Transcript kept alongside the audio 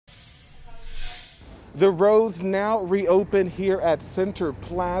The roads now reopen here at Center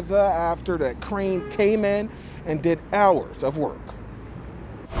Plaza after the crane came in and did hours of work.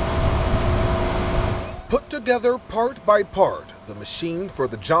 Put together part by part, the machine for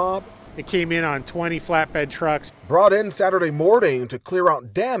the job. It came in on 20 flatbed trucks. Brought in Saturday morning to clear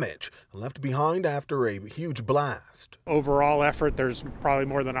out damage left behind after a huge blast. Overall effort, there's probably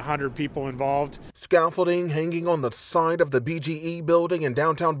more than 100 people involved. Scaffolding hanging on the side of the BGE building in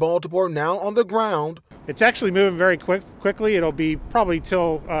downtown Baltimore, now on the ground. It's actually moving very quickly. It'll be probably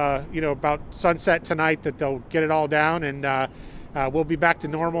till about sunset tonight that they'll get it all down, and we'll be back to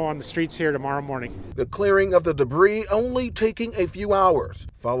normal on the streets here tomorrow morning. The clearing of the debris only taking a few hours,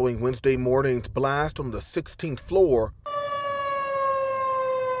 following Wednesday morning's blast on the 16th floor.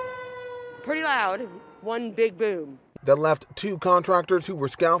 Pretty loud, one big boom. That left two contractors who were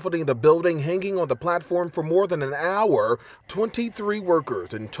scaffolding the building hanging on the platform for more than an hour. 23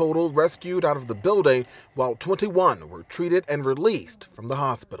 workers in total rescued out of the building, while 21 were treated and released from the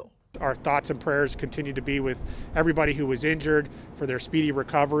hospital. Our thoughts and prayers continue to be with everybody who was injured for their speedy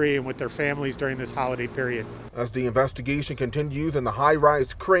recovery and with their families during this holiday period. As the investigation continues and the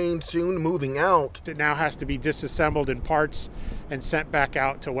high-rise crane soon moving out, it now has to be disassembled in parts and sent back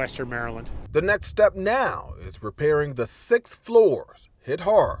out to Western Maryland. The next step now is repairing the 6 floors hit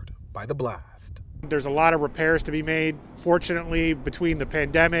hard by the blast. There's a lot of repairs to be made. Fortunately, between the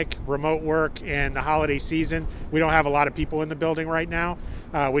pandemic, remote work, and the holiday season, we don't have a lot of people in the building right now,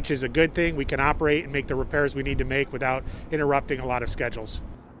 which is a good thing. We can operate and make the repairs we need to make without interrupting a lot of schedules.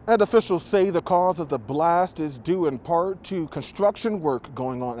 And officials say the cause of the blast is due in part to construction work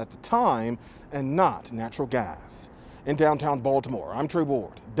going on at the time and not natural gas. In downtown Baltimore, I'm Trey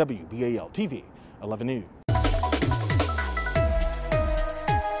Ward, WBAL-TV 11 News.